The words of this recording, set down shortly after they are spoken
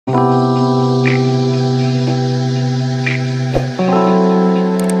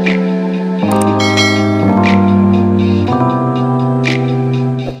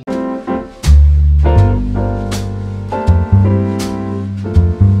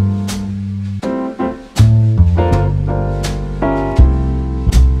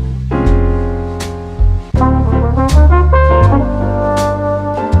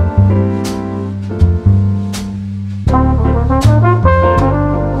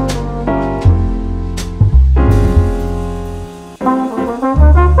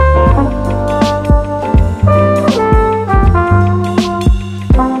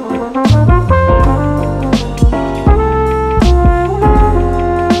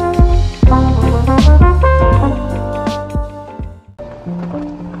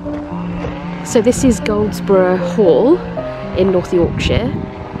So this is Goldsborough Hall in North Yorkshire,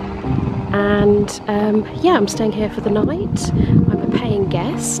 and yeah, I'm staying here for the night. I'm a paying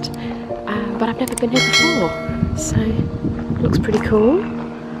guest, but I've never been here before, so it looks pretty cool.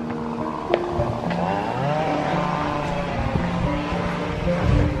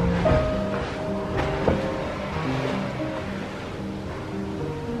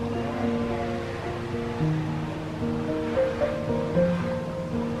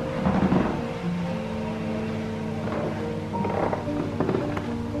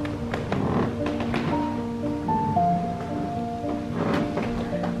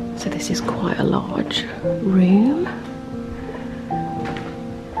 So this is quite a large room.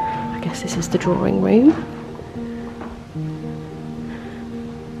 I guess this is the drawing room.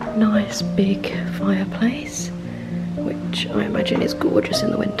 Nice big fireplace, which I imagine is gorgeous in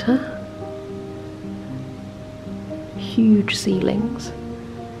the winter. Huge ceilings.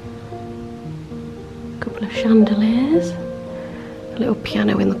 A couple of chandeliers. A little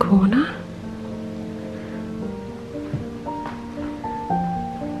piano in the corner.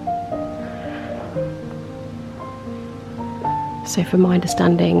 So from my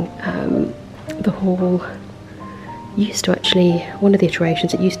understanding, the hall used to actually, one of the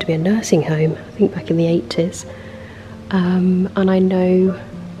iterations, it used to be a nursing home, I think back in the 80s. And I know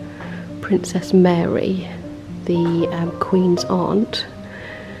Princess Mary, the Queen's aunt,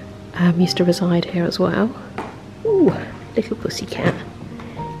 used to reside here as well. Ooh, little pussycat.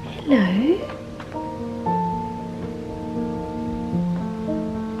 Hello.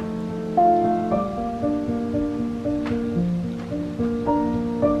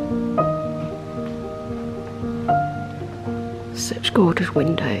 Such gorgeous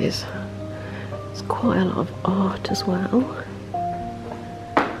windows. There's quite a lot of art as well.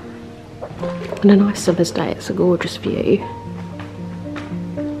 On a nice summer's day, it's a gorgeous view.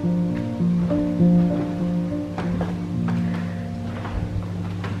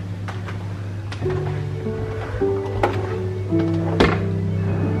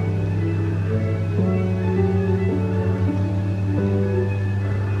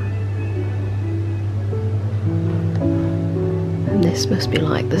 This must be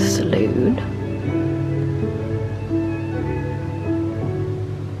like the saloon.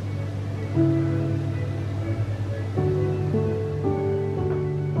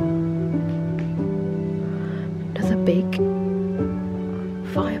 Another big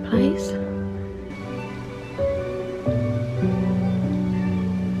fireplace.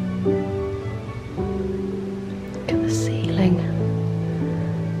 Look at the ceiling.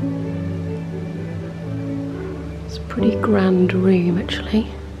 Pretty grand room actually.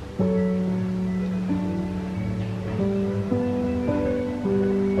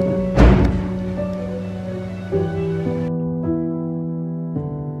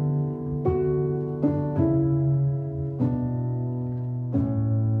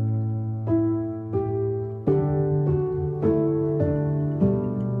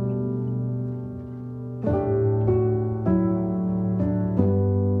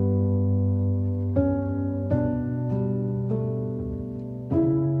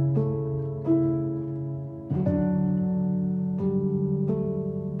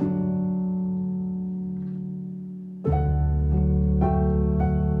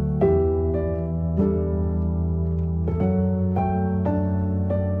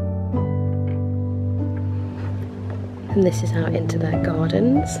 And this is out into their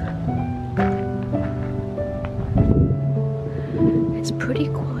gardens. It's pretty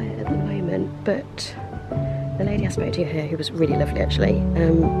quiet at the moment, but the lady I spoke to here, who was really lovely actually,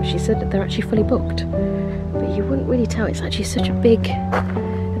 she said that they're actually fully booked. But you wouldn't really tell, it's actually such a big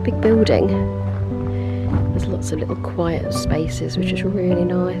building. There's lots of little quiet spaces, which is really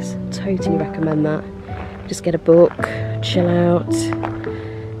nice. Totally recommend that. Just get a book, chill out.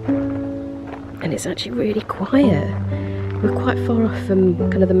 And it's actually really quiet. We're quite far off from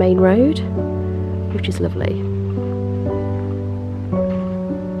kind of the main road, which is lovely.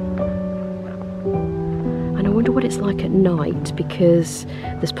 And I wonder what it's like at night, because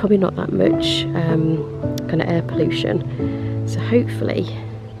there's probably not that much kind of air pollution. So hopefully,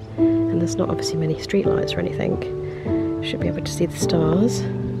 and there's not obviously many street lights or anything, should be able to see the stars.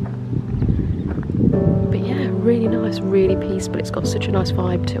 But yeah, really nice, really peaceful. It's got such a nice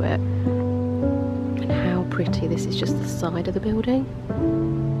vibe to it. Pretty. This is just the side of the building.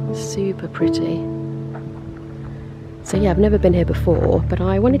 Super pretty. So yeah, I've never been here before, but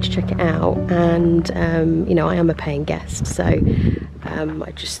I wanted to check it out, and you know, I am a paying guest, so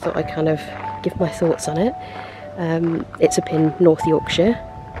I just thought I'd kind of give my thoughts on it. It's up in North Yorkshire,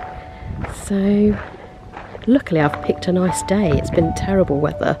 so luckily I've picked a nice day. It's been terrible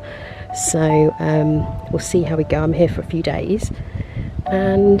weather So we'll see how we go. I'm here for a few days,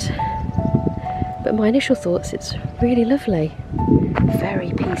 but my initial thoughts, it's really lovely,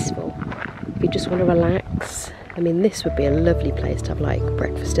 very peaceful. If you just want to relax, I mean, this would be a lovely place to have like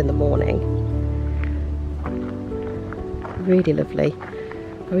breakfast in the morning. Really lovely.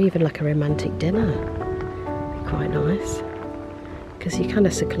 Or even like a romantic dinner. Be quite nice, because you're kind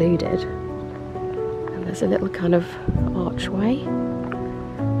of secluded. And there's a little kind of archway.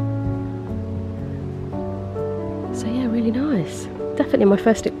 So yeah, really nice. Definitely my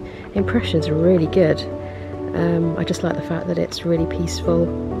first impressions are really good. I just like the fact that it's really peaceful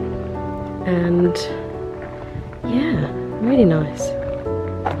and yeah, really nice.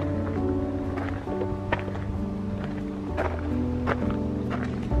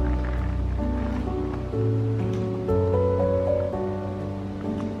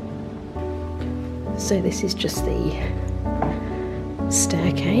 So this is just the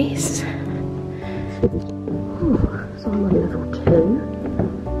staircase. Ooh, so I'm on level 2.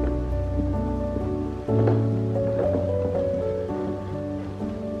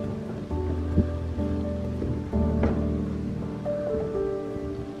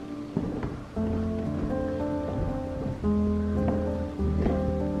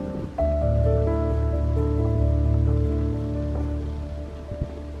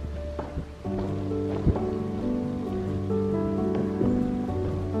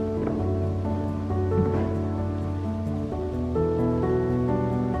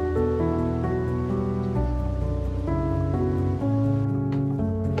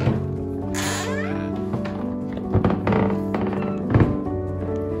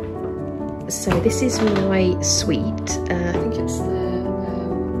 So this is my suite. I think it's the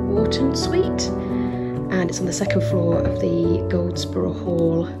Wharton suite, and it's on the second floor of the Goldsborough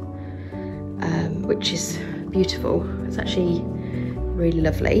Hall, which is beautiful. It's actually really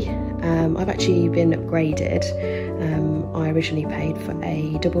lovely. I've actually been upgraded. I originally paid for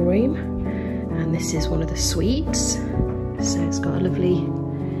a double room, and this is one of the suites. So it's got a lovely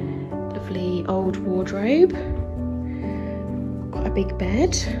old wardrobe, quite a big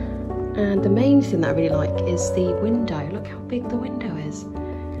bed. And the main thing that I really like is the window. Look how big the window is.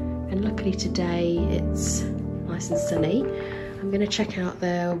 And luckily today it's nice and sunny. I'm going to check out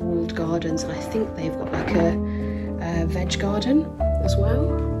their walled gardens, and I think they've got like a veg garden as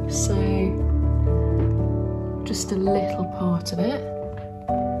well. So just a little part of it.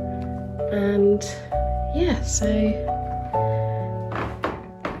 And yeah, so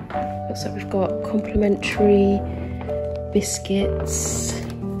looks like we've got complimentary biscuits.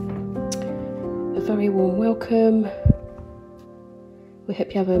 A very warm welcome. We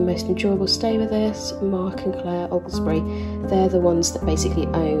hope you have a most enjoyable stay with us. Mark and Claire Oglesbury, they're the ones that basically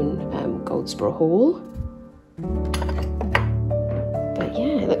own Goldsborough Hall. But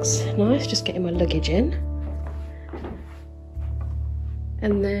yeah, it looks nice, just getting my luggage in.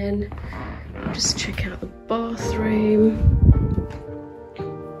 And then just check out the bathroom.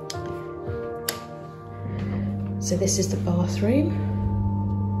 So this is the bathroom.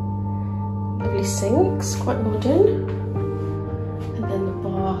 Lovely sinks, quite modern. And then the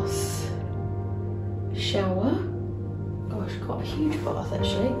bath shower. Gosh, quite a huge bath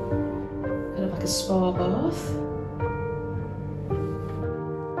actually. Kind of like a spa bath.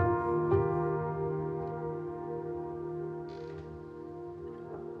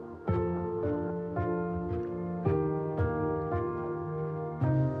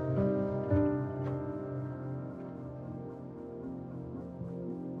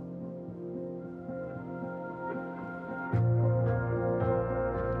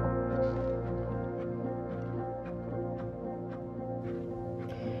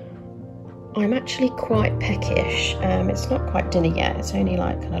 I'm actually quite peckish. It's not quite dinner yet, it's only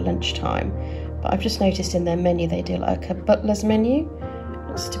like kind of lunchtime, but I've just noticed in their menu they do like a butler's menu. It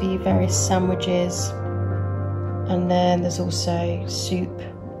looks to be various sandwiches, and then there's also soup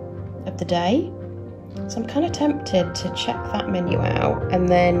of the day. So I'm kind of tempted to check that menu out and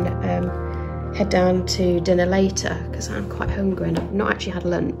then head down to dinner later, because I'm quite hungry and I've not actually had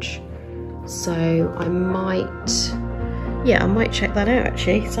lunch. So I might check that out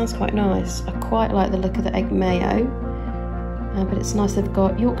actually. It sounds quite nice. I quite like the look of the egg mayo, but it's nice. They've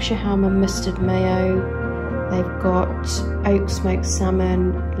got Yorkshire ham and mustard mayo. They've got oak smoked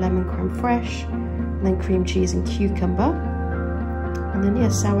salmon, lemon creme fraiche, and then cream cheese and cucumber. And then yeah,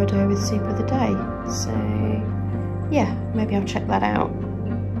 sourdough with soup of the day. So yeah, maybe I'll check that out.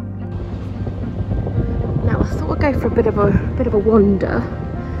 Now I thought I'd go for a bit of a wander.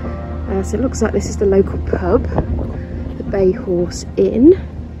 So it looks like this is the local pub, the Bay Horse Inn.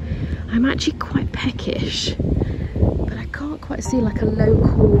 I'm actually quite peckish, but I can't quite see like a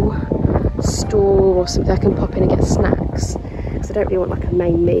local store or something I can pop in and get snacks, because I don't really want like a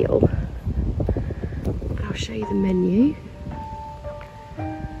main meal. I'll show you the menu.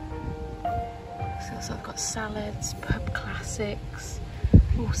 So I've got salads, pub classics,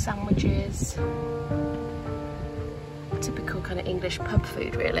 all sandwiches, typical kind of English pub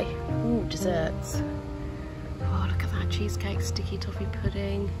food really. Ooh, desserts. Oh, look at that cheesecake, sticky toffee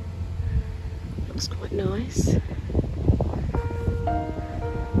pudding. Looks quite nice.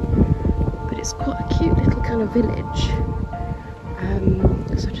 But it's quite a cute little kind of village.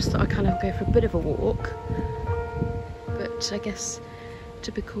 So I just thought I'd kind of go for a bit of a walk. But I guess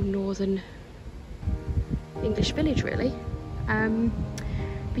typical northern English village really.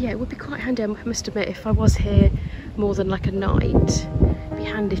 But yeah, it would be quite handy, I must admit, if I was here more than like a night, it'd be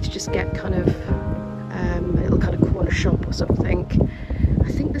handy to just get kind of a little kind of corner shop or something.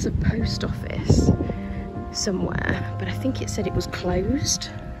 I think there's a post office somewhere, but I think it said it was closed.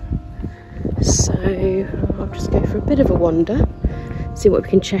 So I'll just go for a bit of a wander, see what we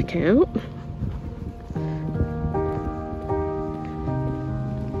can check out.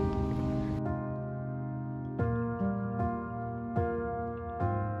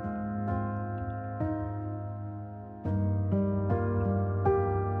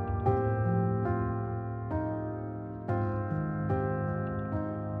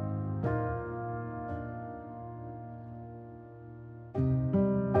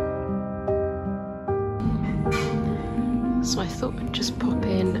 So I thought I'd just pop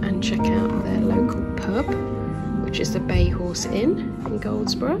in and check out their local pub, which is the Bay Horse Inn in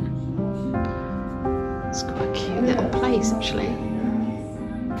Goldsborough. It's quite a cute little place actually.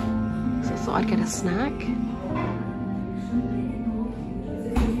 So I thought I'd get a snack.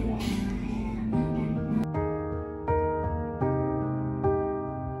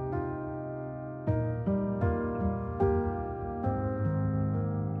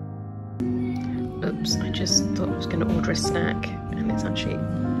 Oops, I just thought I was going to order a snack, and it's actually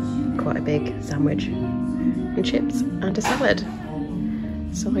quite a big sandwich and chips and a salad.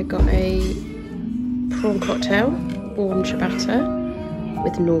 So I got a prawn cocktail, warm ciabatta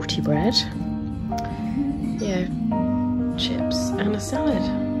with naughty bread, yeah, chips and a salad.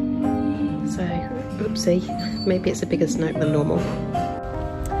 So, oopsie, maybe it's a bigger snack than normal.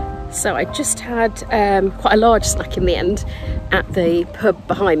 So I just had quite a large snack in the end at the pub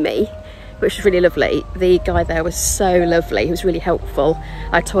behind me, which was really lovely. The guy there was so lovely, he was really helpful.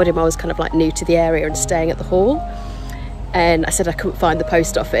 I told him I was kind of like new to the area and staying at the hall, and I said I couldn't find the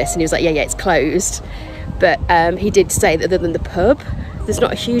post office, and he was like, yeah, it's closed. But he did say that other than the pub, there's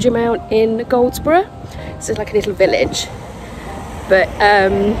not a huge amount in Goldsborough, so it's like a little village. But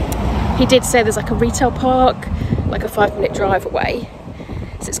he did say there's like a retail park, like a 5-minute drive away,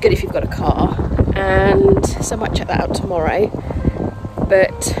 so it's good if you've got a car, and so I might check that out tomorrow.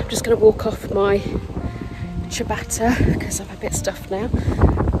 But I'm just going to walk off my ciabatta because I'm a bit stuffed now.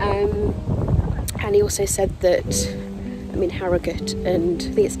 And he also said that, I mean, Harrogate and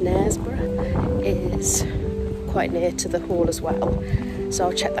I think it's Knaresborough is quite near to the hall as well. So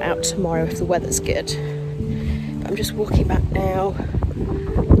I'll check that out tomorrow if the weather's good. But I'm just walking back now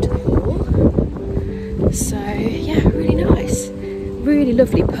to the hall. So yeah, really nice. Really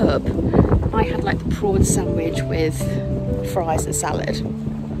lovely pub. I had like the prawn sandwich with fries and salad.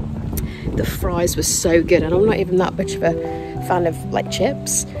 The fries were so good, and I'm not even that much of a fan of like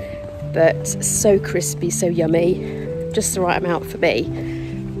chips, but so crispy, so yummy, just the right amount for me.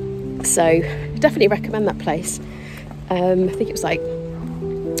 So definitely recommend that place. I think it was like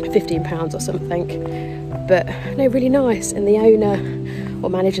 £15 or something, but no, really nice. And the owner or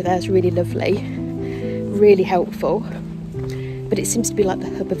manager there is really lovely, really helpful. But it seems to be like the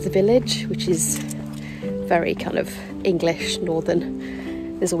hub of the village, which is very kind of English, northern.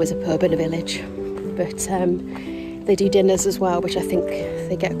 There's always a pub in a village. But they do dinners as well, which I think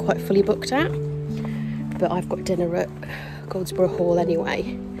they get quite fully booked at. But I've got dinner at Goldsborough Hall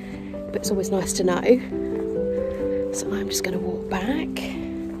anyway. But it's always nice to know. So I'm just going to walk back.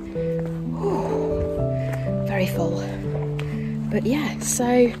 Ooh, very full. But yeah,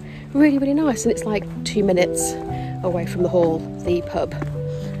 so really, really nice. And it's like 2 minutes away from the hall, the pub.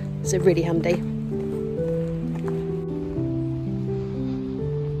 So really handy.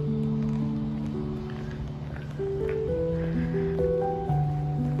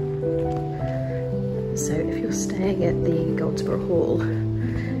 So if you're staying at the Goldsborough Hall,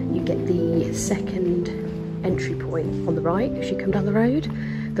 you get the second entry point on the right as you come down the road.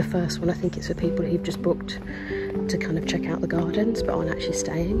 The first one, I think it's for people who've just booked to kind of check out the gardens but aren't actually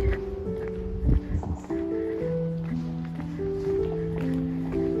staying.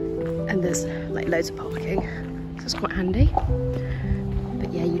 And there's like loads of parking, so it's quite handy.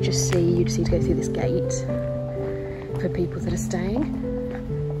 But yeah, you just need to go through this gate for people that are staying.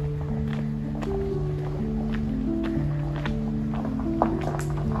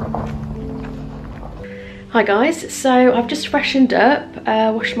 Hi guys, so I've just freshened up,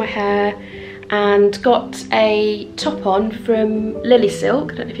 washed my hair and got a top on from Lily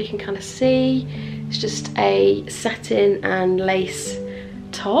Silk. I don't know if you can kind of see. It's just a satin and lace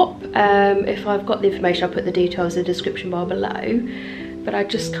top. If I've got the information, I'll put the details in the description bar below. But I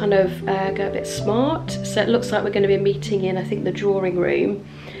just kind of go a bit smart. So it looks like we're going to be meeting in, I think, the drawing room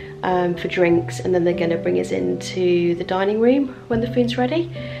for drinks, and then they're going to bring us into the dining room when the food's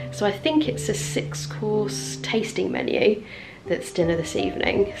ready. So I think it's a 6-course tasting menu that's dinner this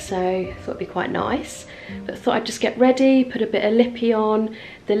evening, so I thought it'd be quite nice. But I thought I'd just get ready, put a bit of lippy on.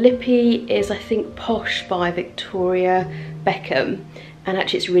 The lippy is, I think, Posh by Victoria Beckham, and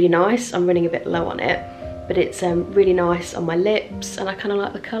actually it's really nice. I'm running a bit low on it, but it's really nice on my lips, and I kind of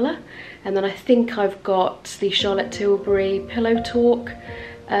like the colour. And then I think I've got the Charlotte Tilbury Pillow Talk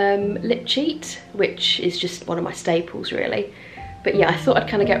lip cheat, which is just one of my staples really. But yeah, I thought I'd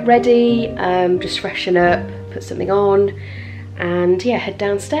kind of get ready, just freshen up, put something on, and yeah, head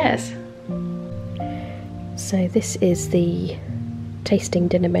downstairs. So this is the tasting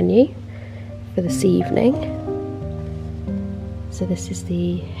dinner menu for this evening. So this is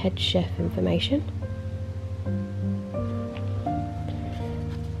the head chef information.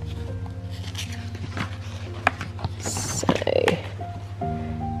 So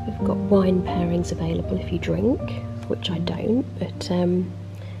we've got wine pairings available if you drink, which I don't, but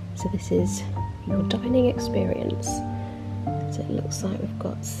so this is your dining experience. So it looks like we've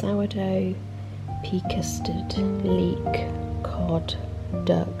got sourdough, pea custard, leek, cod,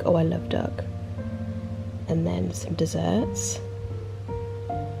 duck. Oh, I love duck. And then some desserts.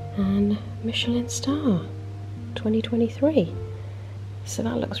 And Michelin star 2023. So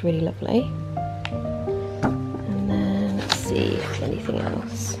that looks really lovely. And then let's see if anything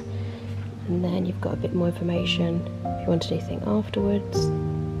else. And then you've got a bit more information if you want anything afterwards,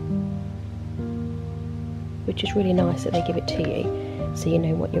 which is really nice that they give it to you so you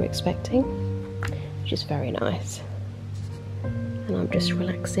know what you're expecting, which is very nice. And I'm just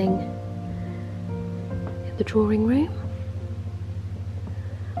relaxing in the drawing room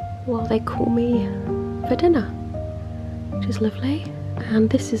while they call me for dinner, which is lovely. And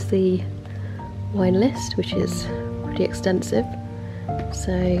this is the wine list, which is pretty extensive,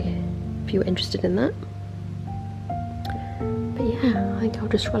 so if you're interested in that. But yeah, I think I'll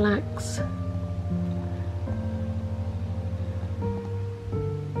just relax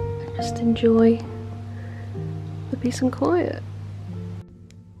and just enjoy the peace and quiet.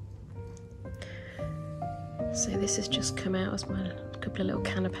 So this has just come out as my couple of little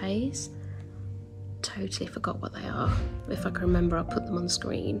canapes. Totally forgot what they are. If I can remember, I'll put them on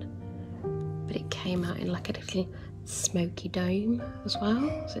screen. But it came out in like a little smoky dome as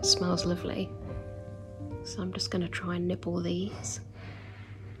well, so it smells lovely. So I'm just going to try and nibble these.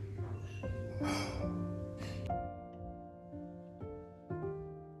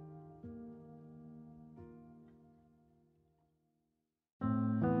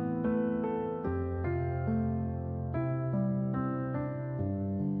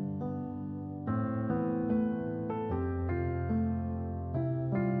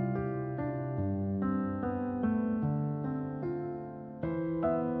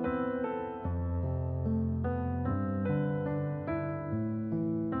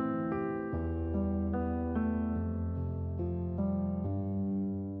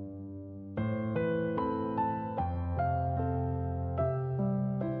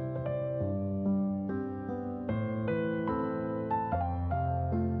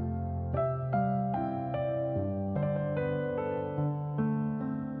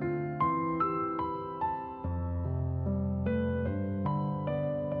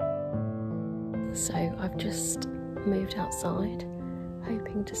 So I've just moved outside,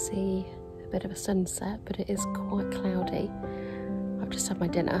 hoping to see a bit of a sunset, but it is quite cloudy. I've just had my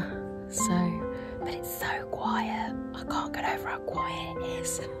dinner, but it's so quiet. I can't get over how quiet it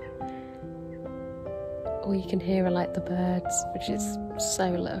is. All you can hear are like the birds, which is so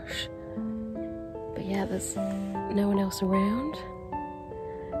lush. But yeah, there's no one else around.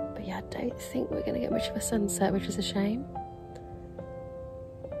 But yeah, I don't think we're gonna get much of a sunset, which is a shame.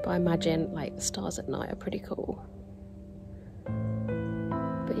 But I imagine like the stars at night are pretty cool.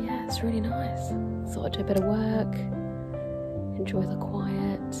 But yeah, it's really nice. Thought I'd do a bit of work, enjoy the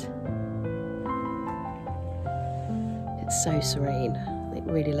quiet. It's so serene, like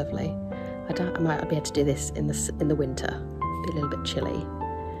really lovely. I doubt I might be able to do this in the winter. It'd be a little bit chilly.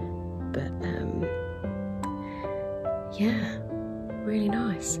 But yeah, really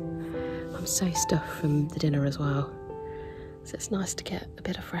nice. I'm so stuffed from the dinner as well, so it's nice to get a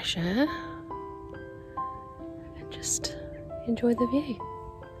bit of fresh air and just enjoy the view.